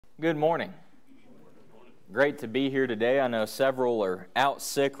Good morning. Great to be here today. I know several are out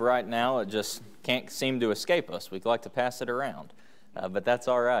sick right now. It just can't seem to escape us. We'd like to pass it around, but that's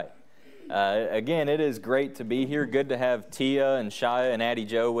all right. Again, it is great to be here. Good to have Tia and Shia and Addie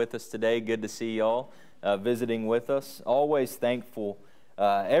Joe with us today. Good to see y'all visiting with us. Always thankful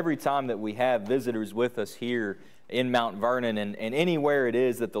every time that we have visitors with us here in Mount Vernon and anywhere it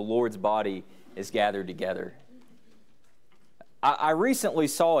is that the Lord's body is gathered together. I recently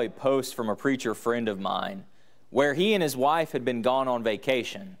saw a post from a preacher friend of mine where he and his wife had been gone on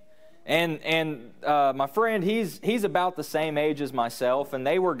vacation. And my friend, he's about the same age as myself, and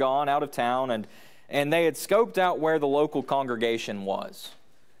they were gone out of town, and they had scoped out where the local congregation was.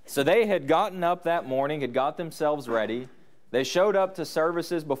 So they had gotten up that morning, had got themselves ready. They showed up to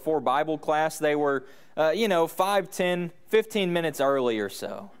services before Bible class. They were, 5, 10, 15 minutes early or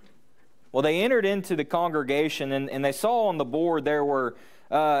so. Well, they entered into the congregation, and they saw on the board there were,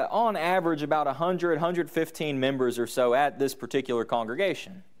 on average, about 100, 115 members or so at this particular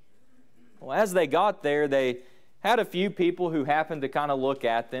congregation. Well, as they got there, they had a few people who happened to kind of look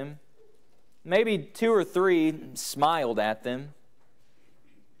at them. Maybe 2 or 3 smiled at them.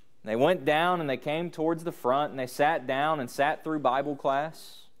 They went down and they came towards the front and they sat down and sat through Bible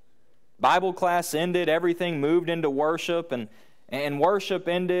class. Bible class ended, everything moved into worship, and worship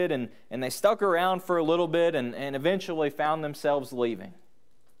ended, and they stuck around for a little bit and eventually found themselves leaving.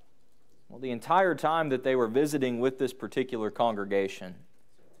 Well, the entire time that they were visiting with this particular congregation,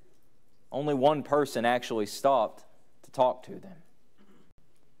 only one person actually stopped to talk to them.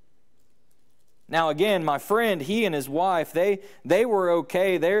 Now again, my friend, he and his wife, they were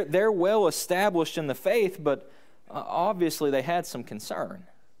okay. They're well established in the faith, but obviously they had some concern.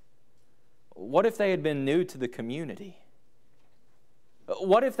 What if they had been new to the community?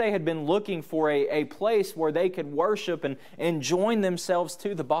 What if they had been looking for a place where they could worship and join themselves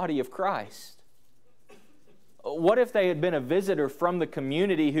to the body of Christ? What if they had been a visitor from the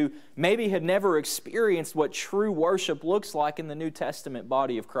community who maybe had never experienced what true worship looks like in the New Testament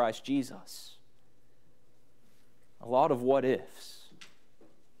body of Christ Jesus? A lot of what ifs.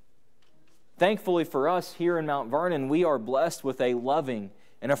 Thankfully for us here in Mount Vernon, we are blessed with a loving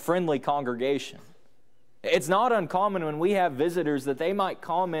and a friendly congregation. It's not uncommon when we have visitors that they might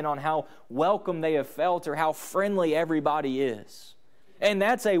comment on how welcome they have felt or how friendly everybody is. And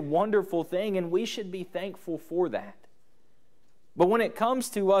that's a wonderful thing, and we should be thankful for that. But when it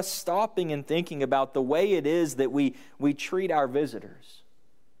comes to us stopping and thinking about the way it is that we treat our visitors,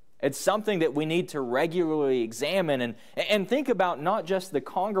 it's something that we need to regularly examine and think about not just the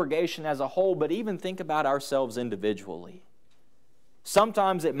congregation as a whole, but even think about ourselves individually.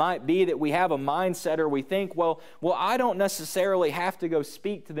 Sometimes it might be that we have a mindset or we think, well, I don't necessarily have to go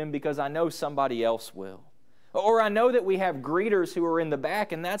speak to them because I know somebody else will. Or I know that we have greeters who are in the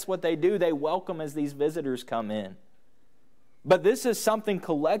back, and that's what they do. They welcome as these visitors come in. But this is something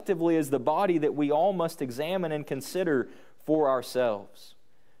collectively as the body that we all must examine and consider for ourselves.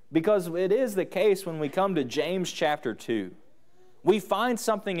 Because it is the case when we come to James chapter 2. We find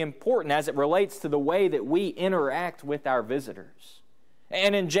something important as it relates to the way that we interact with our visitors.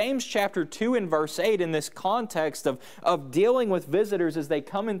 And in James chapter 2 and verse 8, in this context of dealing with visitors as they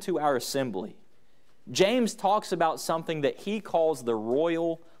come into our assembly, James talks about something that he calls the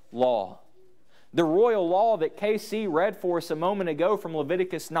royal law. The royal law that KC read for us a moment ago from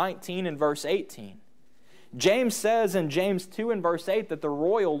Leviticus 19 and verse 18. James says in James 2 and verse 8 that the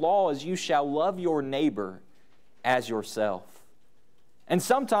royal law is you shall love your neighbor as yourself. And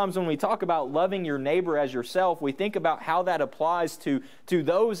sometimes when we talk about loving your neighbor as yourself, we think about how that applies to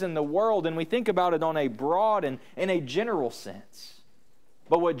those in the world, and we think about it on a broad and in a general sense.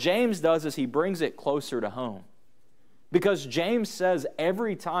 But what James does is he brings it closer to home. Because James says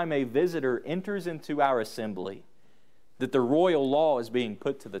every time a visitor enters into our assembly, that the royal law is being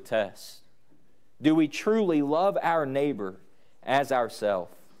put to the test. Do we truly love our neighbor as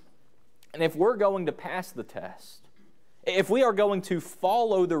ourselves? And if we're going to pass the test, if we are going to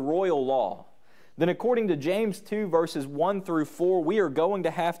follow the royal law, then according to James 2 verses 1 through 4, we are going to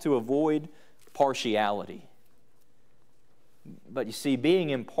have to avoid partiality. But you see,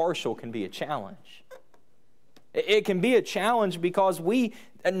 being impartial can be a challenge. It can be a challenge because we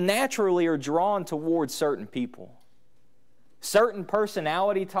naturally are drawn towards certain people. Certain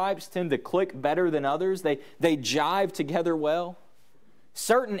personality types tend to click better than others. They jive together well.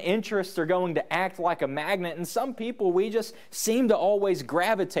 Certain interests are going to act like a magnet, and some people we just seem to always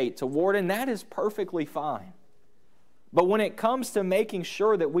gravitate toward, and that is perfectly fine. But when it comes to making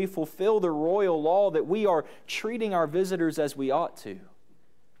sure that we fulfill the royal law, that we are treating our visitors as we ought to,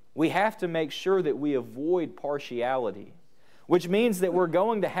 we have to make sure that we avoid partiality. which means that we're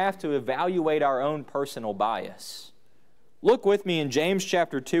going to have to evaluate our own personal bias. Look with me in James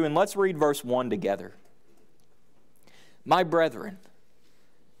chapter 2, and let's read verse 1 together. My brethren,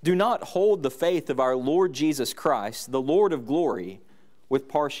 do not hold the faith of our Lord Jesus Christ, the Lord of glory, with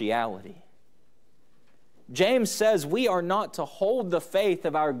partiality. James says we are not to hold the faith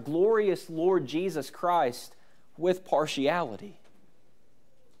of our glorious Lord Jesus Christ with partiality.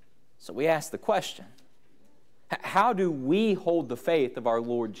 So we ask the question, how do we hold the faith of our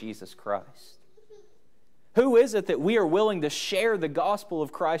Lord Jesus Christ? Who is it that we are willing to share the gospel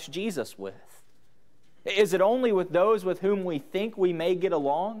of Christ Jesus with? Is it only with those with whom we think we may get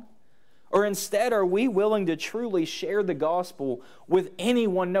along? Or instead, are we willing to truly share the gospel with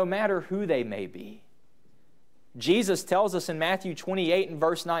anyone, no matter who they may be? Jesus tells us in Matthew 28 and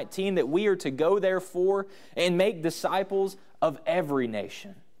verse 19 that we are to go therefore and make disciples of every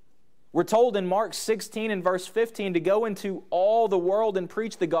nation. We're told in Mark 16 and verse 15 to go into all the world and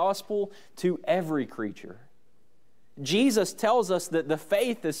preach the gospel to every creature. Jesus tells us that the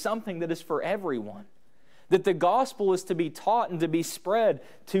faith is something that is for everyone, that the gospel is to be taught and to be spread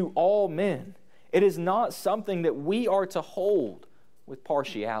to all men. It is not something that we are to hold with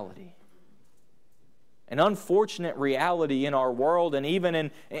partiality. An unfortunate reality in our world, and even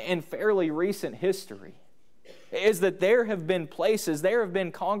in fairly recent history, is that there have been places, there have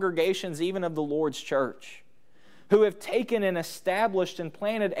been congregations even of the Lord's church who have taken and established and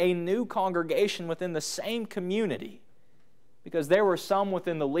planted a new congregation within the same community because there were some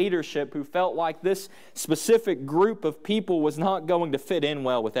within the leadership who felt like this specific group of people was not going to fit in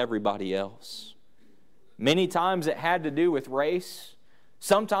well with everybody else. Many times it had to do with race.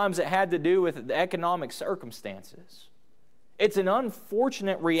 Sometimes it had to do with the economic circumstances. It's an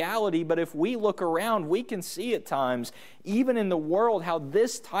unfortunate reality, but if we look around, we can see at times, even in the world, how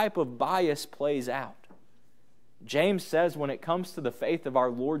this type of bias plays out. James says when it comes to the faith of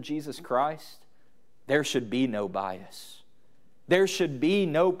our Lord Jesus Christ, there should be no bias. There should be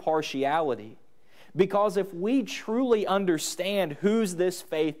no partiality. Because if we truly understand whose this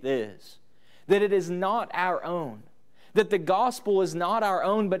faith is, that it is not our own, that the gospel is not our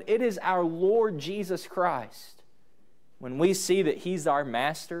own, but it is our Lord Jesus Christ, when we see that He's our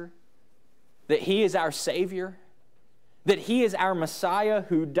Master, that He is our Savior, that He is our Messiah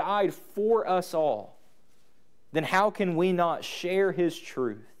who died for us all, then how can we not share His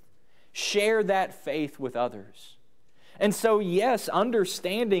truth, share that faith with others? And so, yes,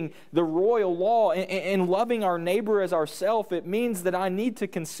 understanding the royal law and loving our neighbor as ourselves, it means that I need to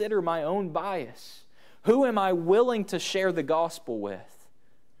consider my own bias. Who am I willing to share the gospel with?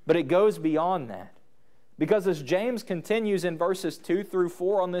 But it goes beyond that. Because as James continues in verses 2 through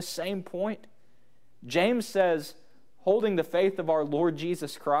 4 on this same point, James says, holding the faith of our Lord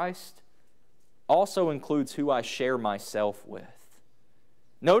Jesus Christ also includes who I share myself with.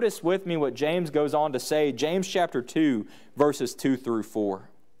 Notice with me what James goes on to say, James chapter 2, verses 2 through 4.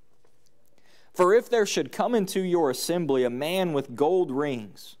 For if there should come into your assembly a man with gold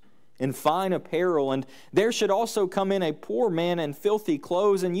rings and fine apparel, and there should also come in a poor man in filthy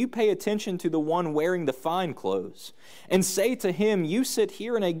clothes, and you pay attention to the one wearing the fine clothes, and say to him, you sit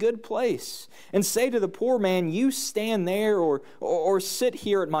here in a good place, and say to the poor man, you stand there, or sit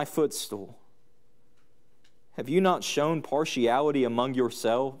here at my footstool. Have you not shown partiality among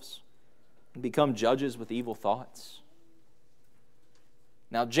yourselves and become judges with evil thoughts?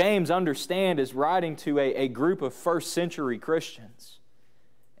 Now, James, understand, is writing to a group of first century Christians.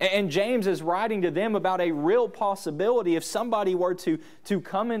 And James is writing to them about a real possibility if somebody were to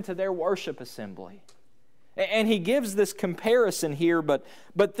come into their worship assembly. And he gives this comparison here, but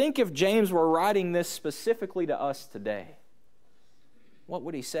think if James were writing this specifically to us today. What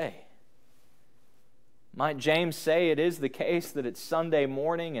would he say? Might James say it is the case that it's Sunday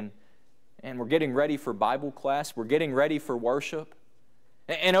morning and we're getting ready for Bible class, we're getting ready for worship,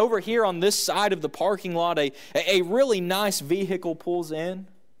 and over here on this side of the parking lot, a really nice vehicle pulls in.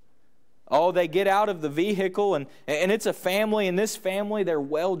 Oh, they get out of the vehicle, and it's a family, and this family, they're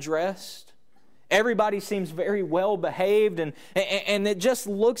well-dressed. Everybody seems very well-behaved, and it just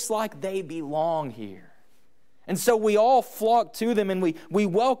looks like they belong here. And so we all flock to them, and we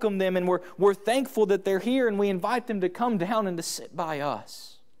welcome them, and we're thankful that they're here, and we invite them to come down and to sit by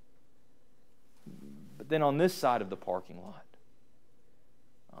us. But then on this side of the parking lot,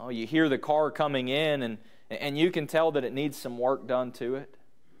 oh, you hear the car coming in, and you can tell that it needs some work done to it.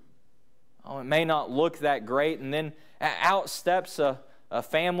 Oh, it may not look that great, and then out steps a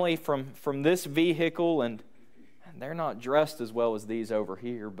family from this vehicle, and they're not dressed as well as these over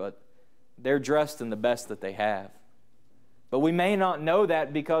here, but they're dressed in the best that they have. But we may not know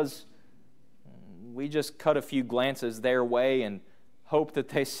that because we just cut a few glances their way and hope that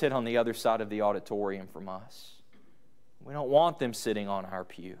they sit on the other side of the auditorium from us. We don't want them sitting on our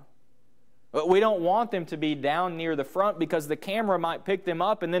pew. We don't want them to be down near the front because the camera might pick them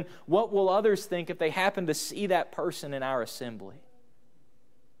up, and then what will others think if they happen to see that person in our assembly?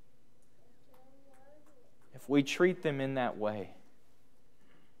 If we treat them in that way,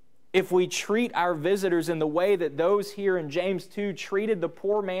 if we treat our visitors in the way that those here in James 2 treated the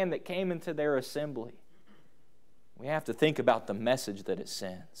poor man that came into their assembly, we have to think about the message that it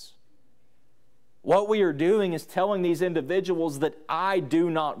sends. What we are doing is telling these individuals that I do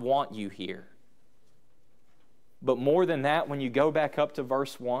not want you here. But more than that, when you go back up to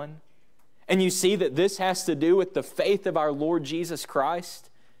verse 1, and you see that this has to do with the faith of our Lord Jesus Christ,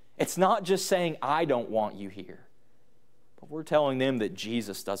 it's not just saying, I don't want you here. But we're telling them that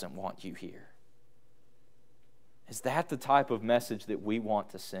Jesus doesn't want you here. Is that the type of message that we want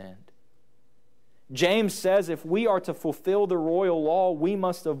to send? James says if we are to fulfill the royal law, we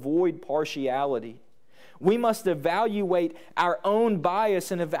must avoid partiality. We must evaluate our own bias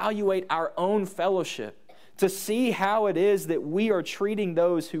and evaluate our own fellowship to see how it is that we are treating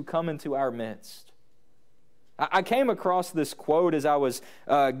those who come into our midst. I came across this quote as I was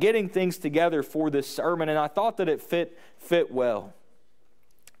getting things together for this sermon, and I thought that it fit well.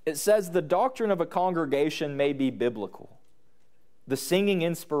 It says, the doctrine of a congregation may be biblical, the singing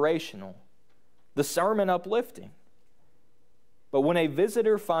inspirational, the sermon uplifting. But when a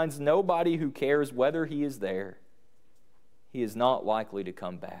visitor finds nobody who cares whether he is there, he is not likely to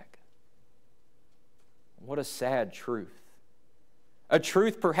come back. What a sad truth. A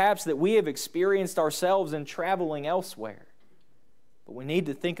truth perhaps that we have experienced ourselves in traveling elsewhere. But we need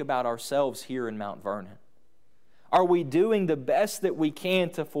to think about ourselves here in Mount Vernon. Are we doing the best that we can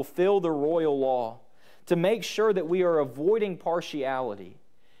to fulfill the royal law, to make sure that we are avoiding partiality?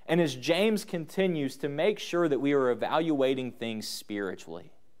 And as James continues, to make sure that we are evaluating things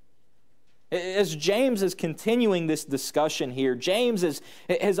spiritually. As James is continuing this discussion here, James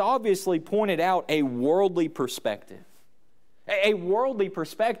has obviously pointed out a worldly perspective. A worldly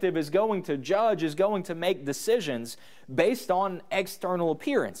perspective is going to judge, is going to make decisions based on external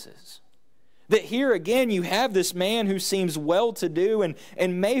appearances. That here again you have this man who seems well-to-do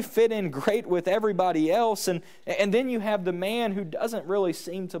and may fit in great with everybody else, and then you have the man who doesn't really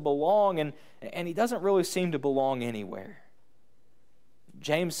seem to belong, and he doesn't really seem to belong anywhere.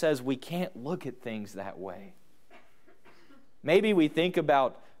 James says we can't look at things that way. Maybe we think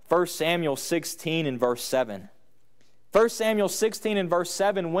about 1 Samuel 16 and verse 7. 1 Samuel 16 and verse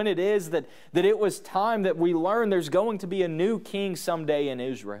 7, when it is that it was time that we learn there's going to be a new king someday in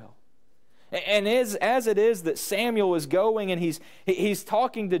Israel. And as it is that Samuel is going and he's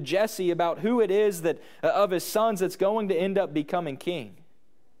talking to Jesse about who it is that of his sons that's going to end up becoming king.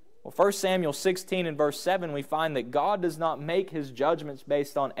 Well, 1 Samuel 16 and verse 7, we find that God does not make his judgments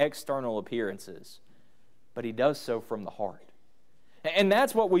based on external appearances, but he does so from the heart. And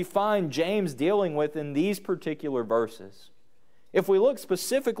that's what we find James dealing with in these particular verses. If we look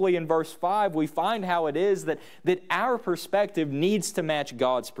specifically in verse 5, we find how it is that our perspective needs to match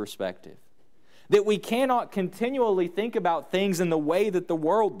God's perspective. That we cannot continually think about things in the way that the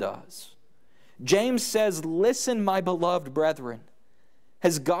world does. James says, listen, my beloved brethren.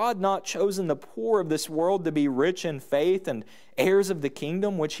 Has God not chosen the poor of this world to be rich in faith and heirs of the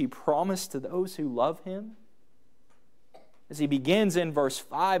kingdom which he promised to those who love him? As he begins in verse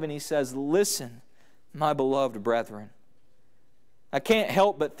 5 and he says, listen, my beloved brethren. I can't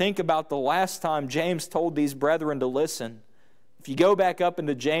help but think about the last time James told these brethren to listen. If you go back up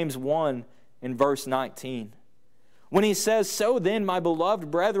into James 1 in verse 19, when he says, so then, my beloved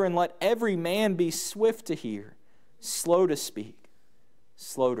brethren, let every man be swift to hear, slow to speak,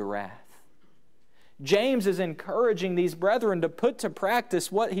 slow to wrath. James is encouraging these brethren to put to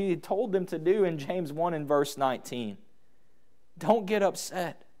practice what he told them to do in James 1 and verse 19. Don't get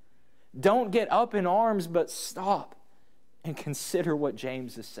upset. Don't get up in arms, but stop and consider what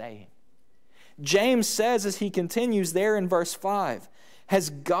James is saying. James says as he continues there in verse 5, has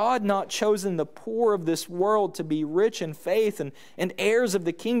God not chosen the poor of this world to be rich in faith and heirs of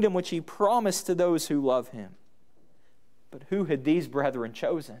the kingdom which he promised to those who love him? But who had these brethren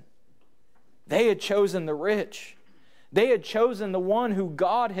chosen? They had chosen the rich. They had chosen the one who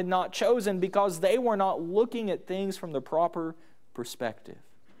God had not chosen because they were not looking at things from the proper perspective.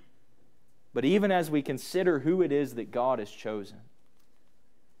 But even as we consider who it is that God has chosen,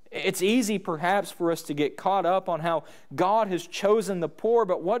 it's easy perhaps for us to get caught up on how God has chosen the poor,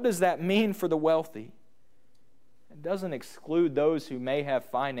 but what does that mean for the wealthy? It doesn't exclude those who may have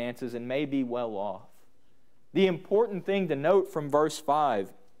finances and may be well off. The important thing to note from verse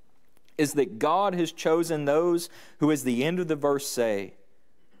 5 is that God has chosen those who, as the end of the verse say,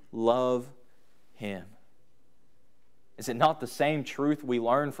 love Him. Is it not the same truth we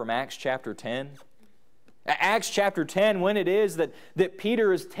learn from Acts chapter 10? Acts chapter 10, when it is that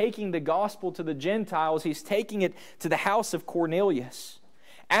Peter is taking the gospel to the Gentiles, he's taking it to the house of Cornelius.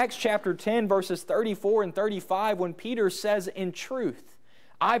 Acts chapter 10, verses 34 and 35, when Peter says, in truth,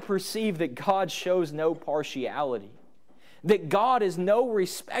 I perceive that God shows no partiality, that God is no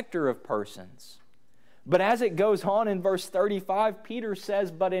respecter of persons. But as it goes on in verse 35, Peter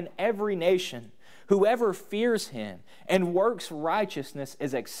says, but in every nation, whoever fears Him and works righteousness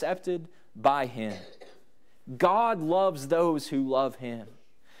is accepted by Him. God loves those who love Him.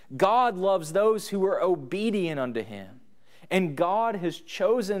 God loves those who are obedient unto Him. And God has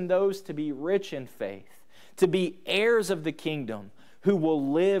chosen those to be rich in faith, to be heirs of the kingdom, who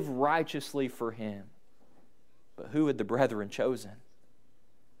will live righteously for Him. But who had the brethren chosen?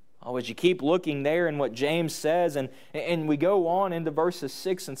 Oh, as you keep looking there in what James says, and we go on into verses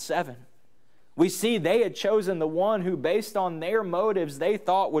 6 and 7, we see they had chosen the one who, based on their motives, they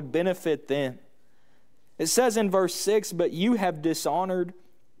thought would benefit them. It says in verse 6, but you have dishonored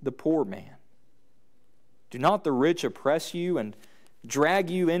the poor man. Do not the rich oppress you and drag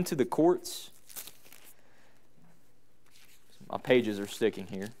you into the courts? My pages are sticking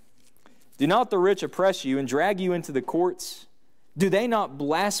here. Do not the rich oppress you and drag you into the courts? Do they not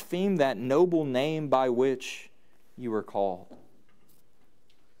blaspheme that noble name by which you are called?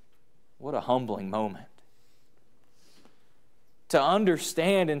 What a humbling moment. To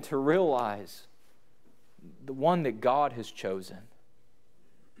understand and to realize the one that God has chosen,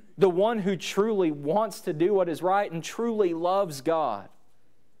 the one who truly wants to do what is right and truly loves God,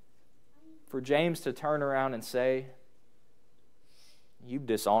 for James to turn around and say, you've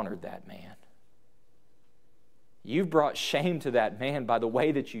dishonored that man. You've brought shame to that man by the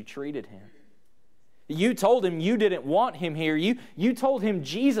way that you treated him. You told him you didn't want him here. You told him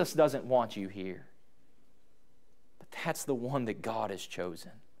Jesus doesn't want you here. But that's the one that God has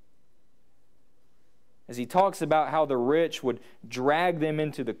chosen. As he talks about how the rich would drag them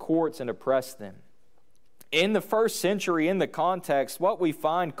into the courts and oppress them. In the first century, in the context, what we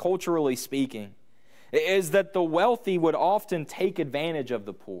find culturally speaking is that the wealthy would often take advantage of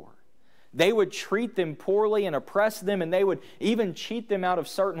the poor. They would treat them poorly and oppress them, and they would even cheat them out of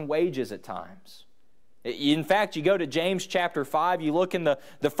certain wages at times. In fact, you go to James chapter 5, you look in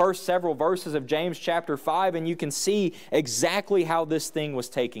the first several verses of James chapter 5, and you can see exactly how this thing was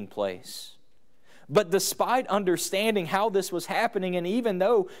taking place. But despite understanding how this was happening, and even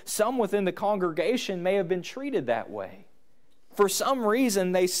though some within the congregation may have been treated that way, for some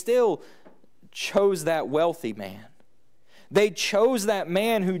reason they still chose that wealthy man. They chose that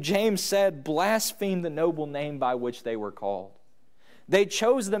man who James said blasphemed the noble name by which they were called. They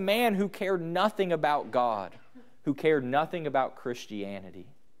chose the man who cared nothing about God, who cared nothing about Christianity,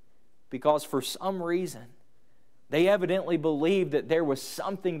 because for some reason they evidently believed that there was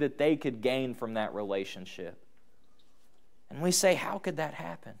something that they could gain from that relationship. And we say, how could that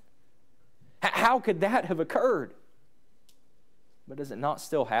happen? How could that have occurred? But does it not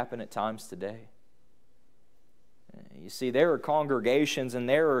still happen at times today? You see, there are congregations and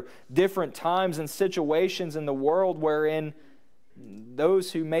there are different times and situations in the world wherein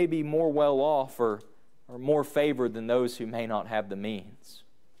those who may be more well off are more favored than those who may not have the means.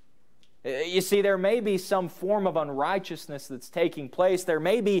 You see, there may be some form of unrighteousness that's taking place. There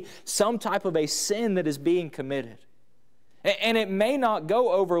may be some type of a sin that is being committed. And it may not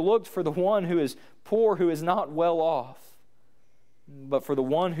go overlooked for the one who is poor, who is not well off. But for the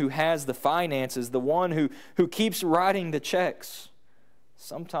one who has the finances, the one who keeps writing the checks,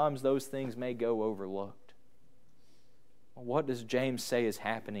 sometimes those things may go overlooked. What does James say is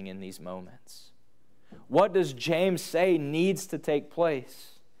happening in these moments? What does James say needs to take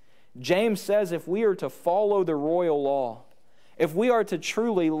place? James says if we are to follow the royal law, if we are to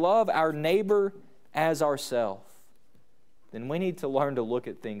truly love our neighbor as ourselves, then we need to learn to look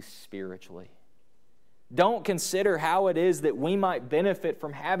at things spiritually. Don't consider how it is that we might benefit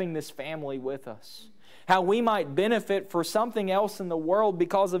from having this family with us. How we might benefit for something else in the world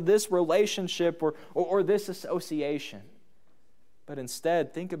because of this relationship or this association. But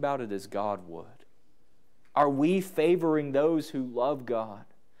instead, think about it as God would. Are we favoring those who love God?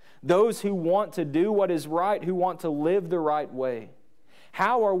 Those who want to do what is right, who want to live the right way?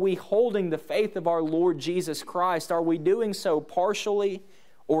 How are we holding the faith of our Lord Jesus Christ? Are we doing so partially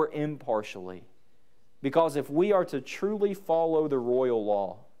or impartially? Because if we are to truly follow the royal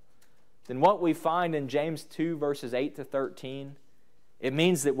law, then what we find in James 2 verses 8 to 13, it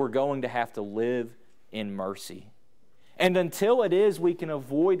means that we're going to have to live in mercy. And until it is, we can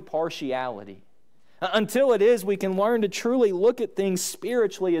avoid partiality. Until it is, we can learn to truly look at things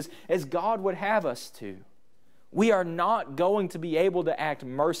spiritually as God would have us to. We are not going to be able to act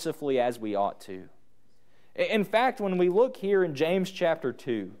mercifully as we ought to. In fact, when we look here in James chapter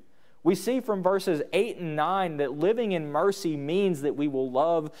 2, we see from verses 8 and 9 that living in mercy means that we will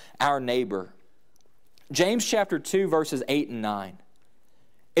love our neighbor. James chapter 2, verses 8 and 9.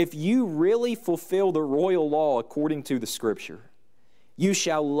 If you really fulfill the royal law according to the Scripture, you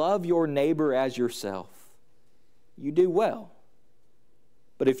shall love your neighbor as yourself. You do well.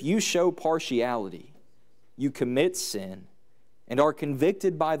 But if you show partiality, you commit sin and are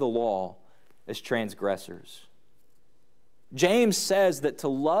convicted by the law as transgressors. James says that to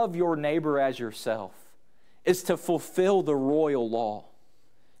love your neighbor as yourself is to fulfill the royal law.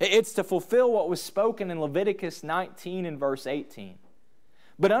 It's to fulfill what was spoken in Leviticus 19 and verse 18.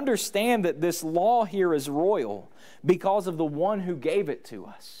 But understand that this law here is royal because of the one who gave it to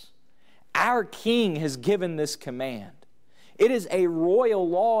us. Our King has given this command. It is a royal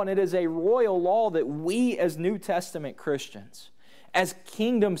law, and it is a royal law that we as New Testament Christians, as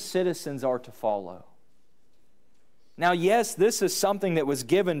kingdom citizens, are to follow. Now, yes, this is something that was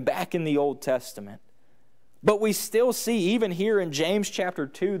given back in the Old Testament. But we still see, even here in James chapter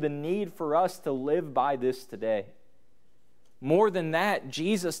 2, the need for us to live by this today. More than that,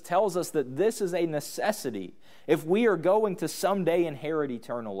 Jesus tells us that this is a necessity if we are going to someday inherit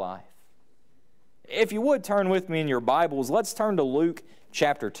eternal life. If you would turn with me in your Bibles, let's turn to Luke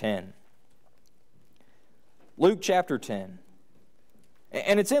chapter 10. Luke chapter 10.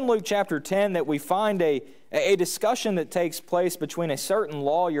 And it's in Luke chapter 10 that we find a discussion that takes place between a certain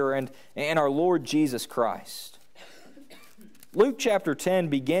lawyer and our Lord Jesus Christ. Luke chapter 10,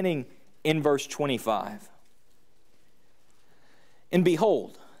 beginning in verse 25. And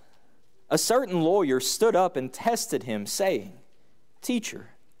behold, a certain lawyer stood up and tested him, saying, Teacher,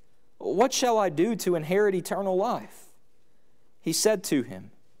 what shall I do to inherit eternal life? He said to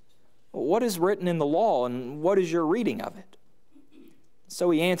him, What is written in the law, and what is your reading of it? So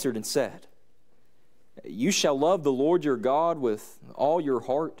he answered and said, You shall love the Lord your God with all your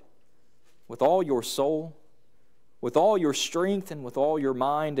heart, with all your soul, with all your strength, and with all your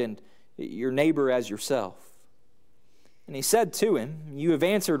mind, and your neighbor as yourself. And he said to him, You have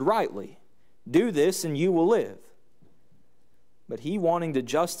answered rightly. Do this, and you will live. But he, wanting to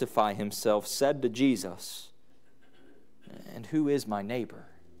justify himself, said to Jesus, And who is my neighbor?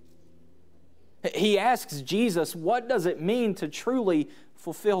 He asks Jesus, what does it mean to truly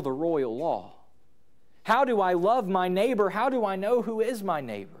fulfill the royal law? How do I love my neighbor? How do I know who is my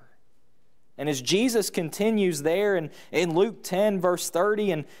neighbor? And as Jesus continues there in Luke 10, verse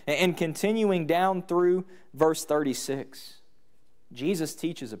 30, and continuing down through verse 36, Jesus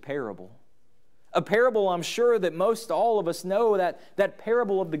teaches a parable. A parable, I'm sure, that most all of us know, that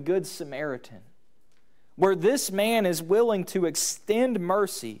parable of the Good Samaritan, where this man is willing to extend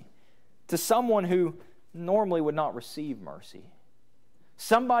mercy to someone who normally would not receive mercy.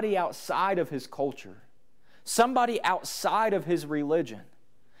 Somebody outside of his culture. Somebody outside of his religion.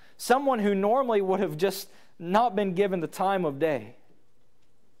 Someone who normally would have just not been given the time of day.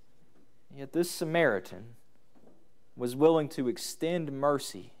 Yet this Samaritan was willing to extend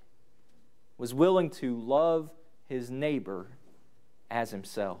mercy, was willing to love his neighbor as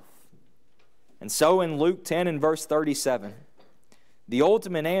himself. And so in Luke 10 and verse 37, the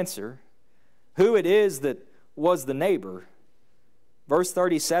ultimate answer, who it is that was the neighbor, verse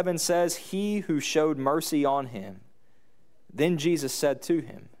 37 says, He who showed mercy on him. Then Jesus said to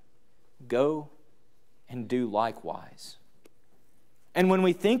him, Go and do likewise. And when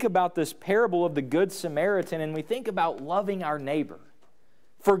we think about this parable of the Good Samaritan, and we think about loving our neighbor,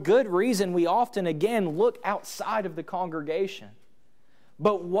 for good reason, we often again look outside of the congregation.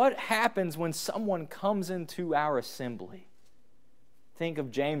 But what happens when someone comes into our assembly? Think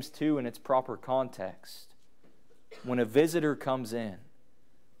of James 2 in its proper context. When a visitor comes in,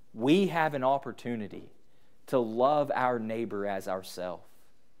 we have an opportunity to love our neighbor as ourselves.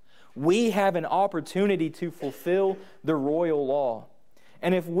 We have an opportunity to fulfill the royal law.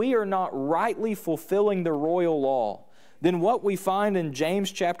 And if we are not rightly fulfilling the royal law, then what we find in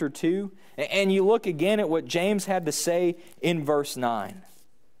James chapter 2, and you look again at what James had to say in verse 9.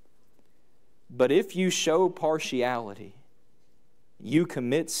 But if you show partiality, you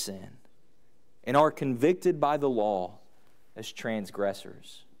commit sin and are convicted by the law as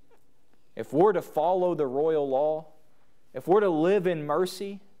transgressors. If we're to follow the royal law, if we're to live in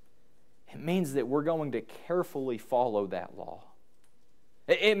mercy, it means that we're going to carefully follow that law.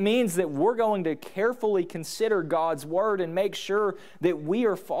 It means that we're going to carefully consider God's Word and make sure that we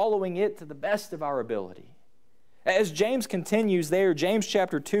are following it to the best of our ability. As James continues there, James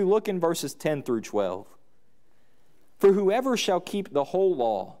chapter 2, look in verses 10 through 12. For whoever shall keep the whole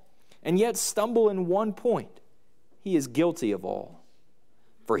law, and yet stumble in one point, he is guilty of all.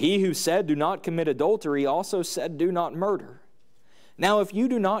 For he who said, do not commit adultery, also said, do not murder. Now if you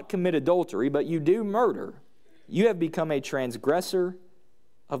do not commit adultery, but you do murder, you have become a transgressor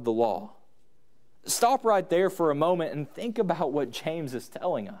of the law. Stop right there for a moment and think about what James is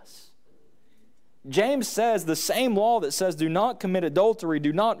telling us. James says the same law that says do not commit adultery,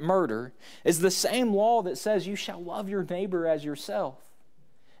 do not murder, is the same law that says you shall love your neighbor as yourself.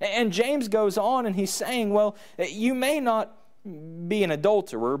 And James goes on and he's saying, well, you may not be an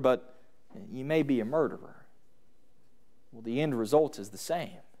adulterer, but you may be a murderer. Well, the end result is the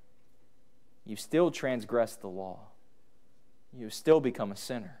same. You still transgress the law. You still become a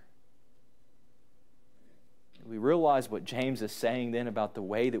sinner. We realize what James is saying then about the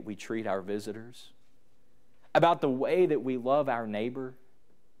way that we treat our visitors, about the way that we love our neighbor.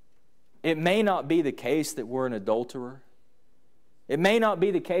 It may not be the case that we're an adulterer. It may not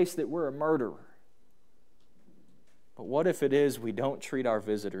be the case that we're a murderer. But what if it is we don't treat our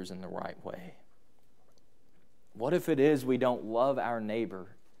visitors in the right way? What if it is we don't love our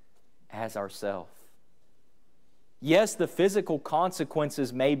neighbor as ourselves? Yes, the physical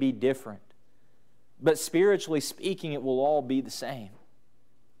consequences may be different, but spiritually speaking, it will all be the same.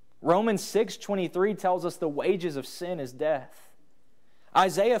 Romans 6:23 tells us the wages of sin is death.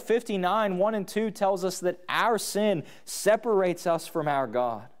 Isaiah 59, 1 and 2 tells us that our sin separates us from our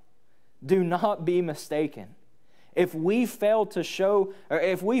God. Do not be mistaken. If we fail to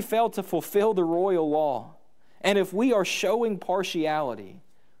fulfill the royal law, and if we are showing partiality,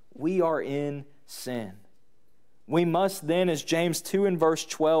 we are in sin. We must then, as James 2 and verse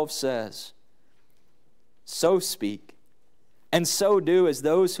 12 says, so speak, and so do as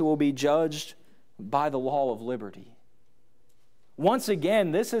those who will be judged by the law of liberty. Once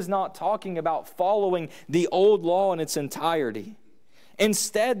again, this is not talking about following the old law in its entirety.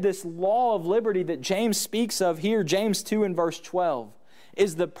 Instead, this law of liberty that James speaks of here, James 2 and verse 12,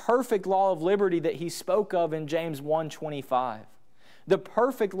 is the perfect law of liberty that he spoke of in James 1:25. The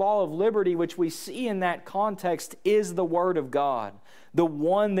perfect law of liberty which we see in that context is the Word of God, the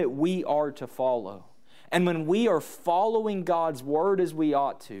one that we are to follow. And when we are following God's Word as we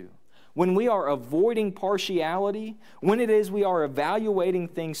ought to, when we are avoiding partiality, when it is we are evaluating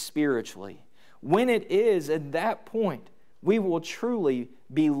things spiritually, when it is at that point we will truly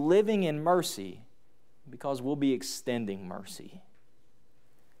be living in mercy because we'll be extending mercy.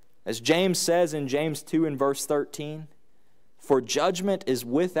 As James says in James 2 and verse 13, for judgment is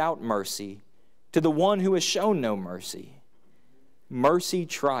without mercy to the one who has shown no mercy. Mercy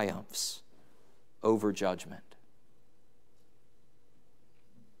triumphs over judgment.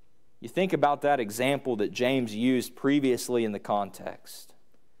 You think about that example that James used previously in the context.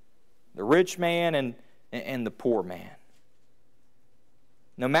 The rich man and the poor man.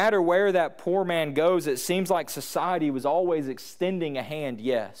 No matter where that poor man goes, it seems like society was always extending a hand,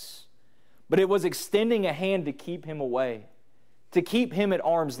 yes. But it was extending a hand to keep him away, to keep him at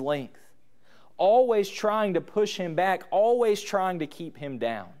arm's length. Always trying to push him back, always trying to keep him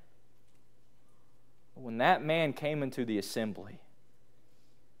down. When that man came into the assembly,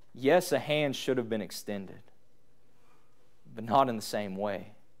 yes, a hand should have been extended, but not in the same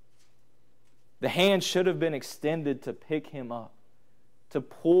way. The hand should have been extended to pick him up, to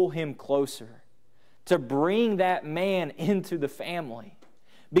pull him closer, to bring that man into the family,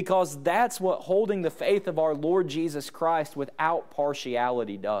 because that's what holding the faith of our Lord Jesus Christ without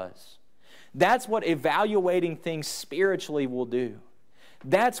partiality does. That's what evaluating things spiritually will do.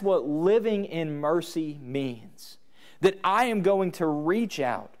 That's what living in mercy means. That I am going to reach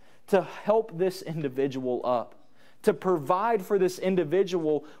out to help this individual up, to provide for this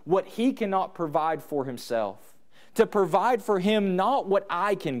individual what he cannot provide for himself, to provide for him not what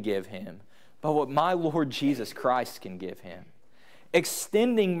I can give him, but what my Lord Jesus Christ can give him.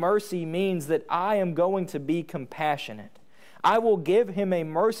 Extending mercy means that I am going to be compassionate. I will give him a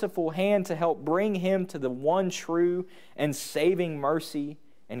merciful hand to help bring him to the one true and saving mercy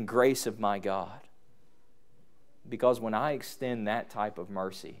and grace of my God. Because when I extend that type of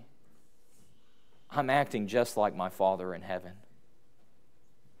mercy, I'm acting just like my Father in heaven.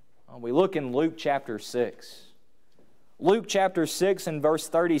 We look in Luke chapter 6. Luke chapter 6 and verse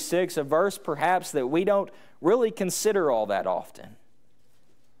 36, a verse perhaps that we don't really consider all that often.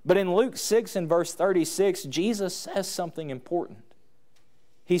 But in Luke 6 and verse 36, Jesus says something important.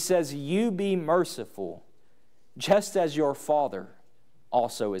 He says, you be merciful, just as your Father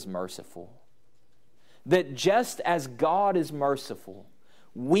also is merciful. That just as God is merciful,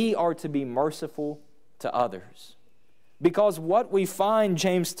 we are to be merciful to others. Because what we find,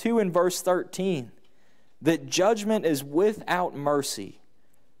 James 2 in verse 13, that judgment is without mercy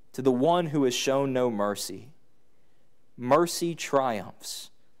to the one who has shown no mercy. Mercy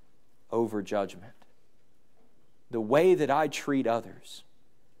triumphs over judgment. The way that I treat others,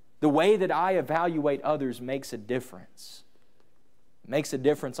 the way that I evaluate others makes a difference. It makes a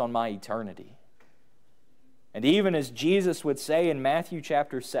difference on my eternity. And even as Jesus would say in Matthew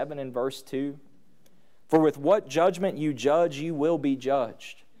chapter 7 and verse 2, for with what judgment you judge, you will be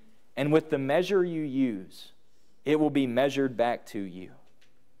judged. And with the measure you use, it will be measured back to you.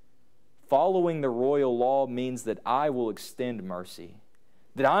 Following the royal law means that I will extend mercy,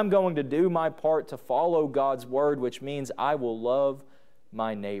 that I'm going to do my part to follow God's word, which means I will love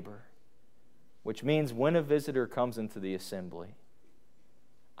my neighbor, which means when a visitor comes into the assembly,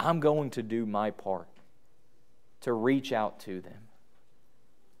 I'm going to do my part to reach out to them,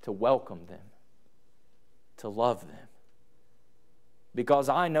 to welcome them, to love them, because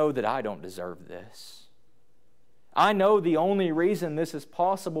I know that I don't deserve this. I know the only reason this is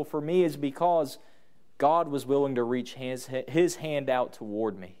possible for me is because God was willing to reach His hand out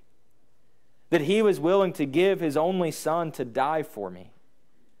toward me. That He was willing to give His only Son to die for me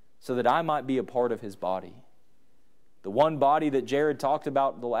so that I might be a part of His body. The one body that Jared talked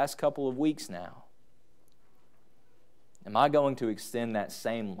about the last couple of weeks now. Am I going to extend that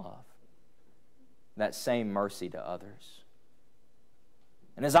same love, that same mercy to others?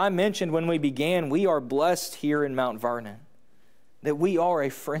 And as I mentioned when we began, we are blessed here in Mount Vernon that we are a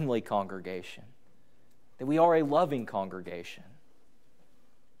friendly congregation, that we are a loving congregation.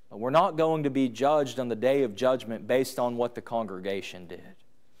 But we're not going to be judged on the day of judgment based on what the congregation did,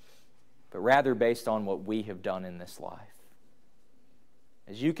 but rather based on what we have done in this life.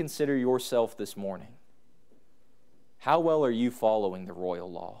 As you consider yourself this morning, how well are you following the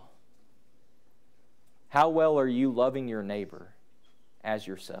royal law? How well are you loving your neighbor as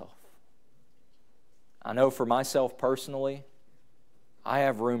yourself? I know for myself personally, I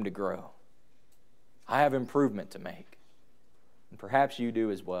have room to grow. I have improvement to make. And perhaps you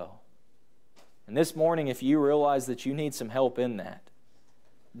do as well. And this morning, if you realize that you need some help in that,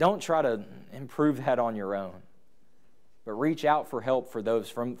 don't try to improve that on your own, but reach out for help for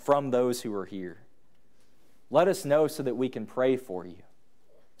those from those who are here. Let us know so that we can pray for you,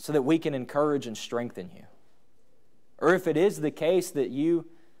 so that we can encourage and strengthen you. Or if it is the case that you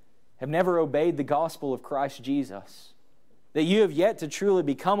have never obeyed the gospel of Christ Jesus, that you have yet to truly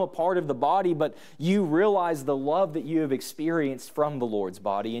become a part of the body, but you realize the love that you have experienced from the Lord's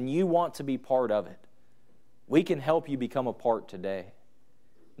body and you want to be part of it, we can help you become a part today.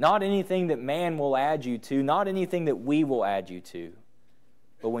 Not anything that man will add you to, not anything that we will add you to,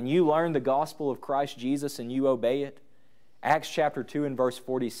 but when you learn the gospel of Christ Jesus and you obey it, Acts chapter 2 and verse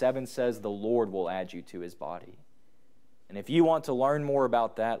 47 says the Lord will add you to His body. And if you want to learn more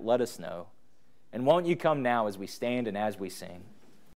about that, let us know. And won't you come now as we stand and as we sing?